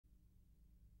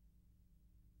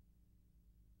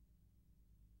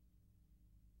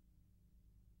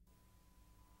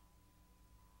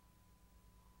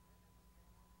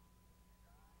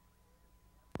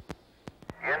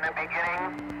In the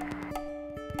beginning,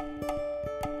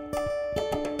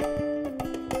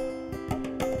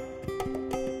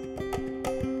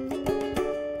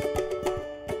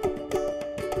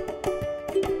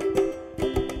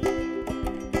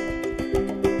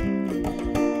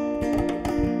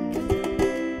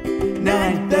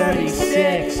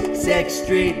 936 6th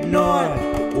Street North,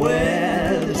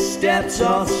 where the steps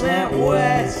all slant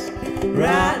west.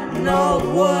 Rotten old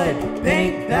wood,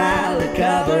 paint pile to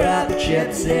cover up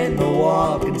chips in the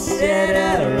wall.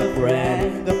 Consider a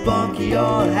friend the funky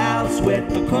old house with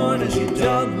the corners you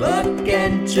don't look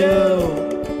into.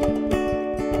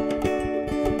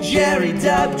 Jerry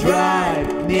Dub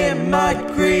Drive near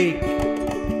Mud Creek,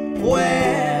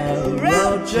 where the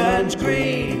road turns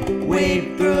green.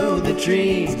 Weave through the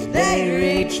trees, they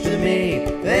reach to me.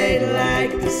 They'd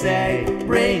like to say,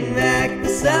 bring back the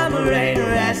summer rain.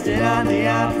 Rested on the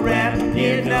off-ramp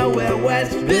near nowhere,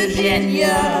 West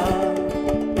Virginia.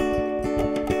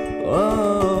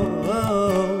 Oh,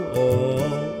 oh, oh,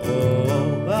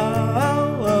 oh,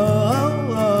 oh,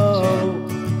 oh, oh.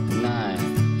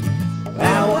 9.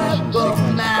 Powerful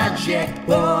magic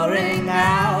pouring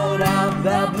out of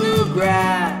the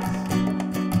bluegrass.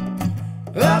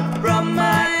 Up from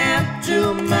my amp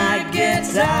to my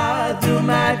guitar, through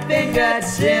my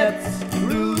fingertips,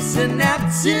 through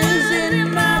synapses, and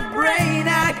in my brain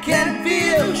I can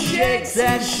feel shakes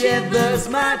and shivers,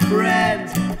 my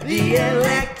friends. The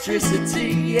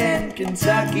electricity in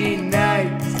Kentucky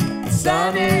nights. The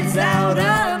sun is out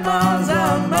on Mars,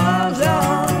 on Mars,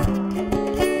 on.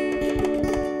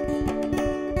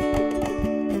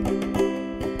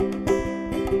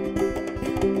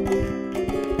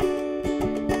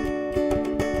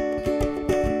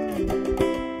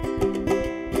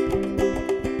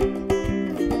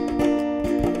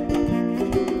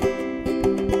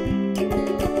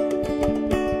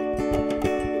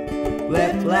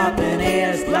 Flip-flopping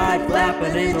ears like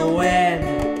flapping in the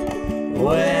wind,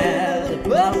 where the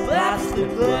puff flaps the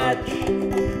clutch.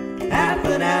 Half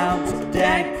an ounce of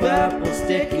dank purple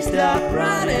sticky stuff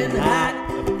running hot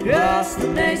across the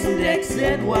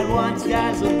Mason-Dixon. What once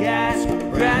guzzled gas will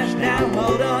crash now,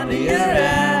 hold on to your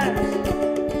ass.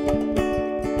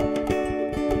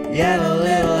 Yellow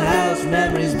little house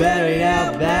memories buried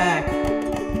out back,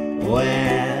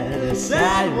 where the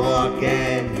sidewalk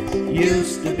ends.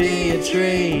 Used to be a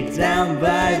tree down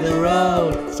by the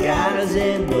road. Scars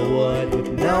in the wood with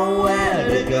nowhere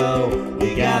to go.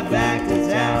 We got back to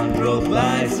town, drove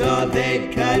by, saw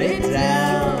they'd cut it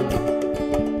down.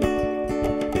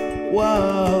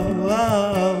 Whoa,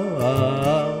 whoa,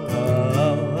 whoa,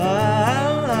 whoa, whoa,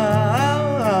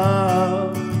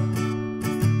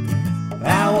 whoa.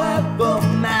 Powerful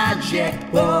magic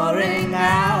pouring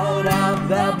out of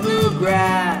the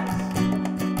bluegrass.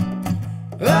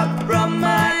 Up from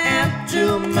my amp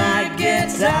to my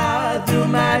guitar, through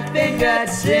my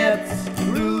fingertips,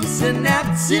 through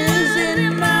synapses, and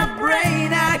in my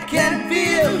brain I can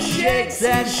feel shakes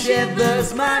and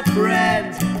shivers, my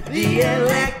friends. The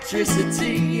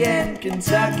electricity in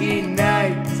Kentucky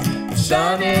nights. The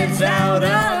sun is out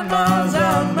on Mars.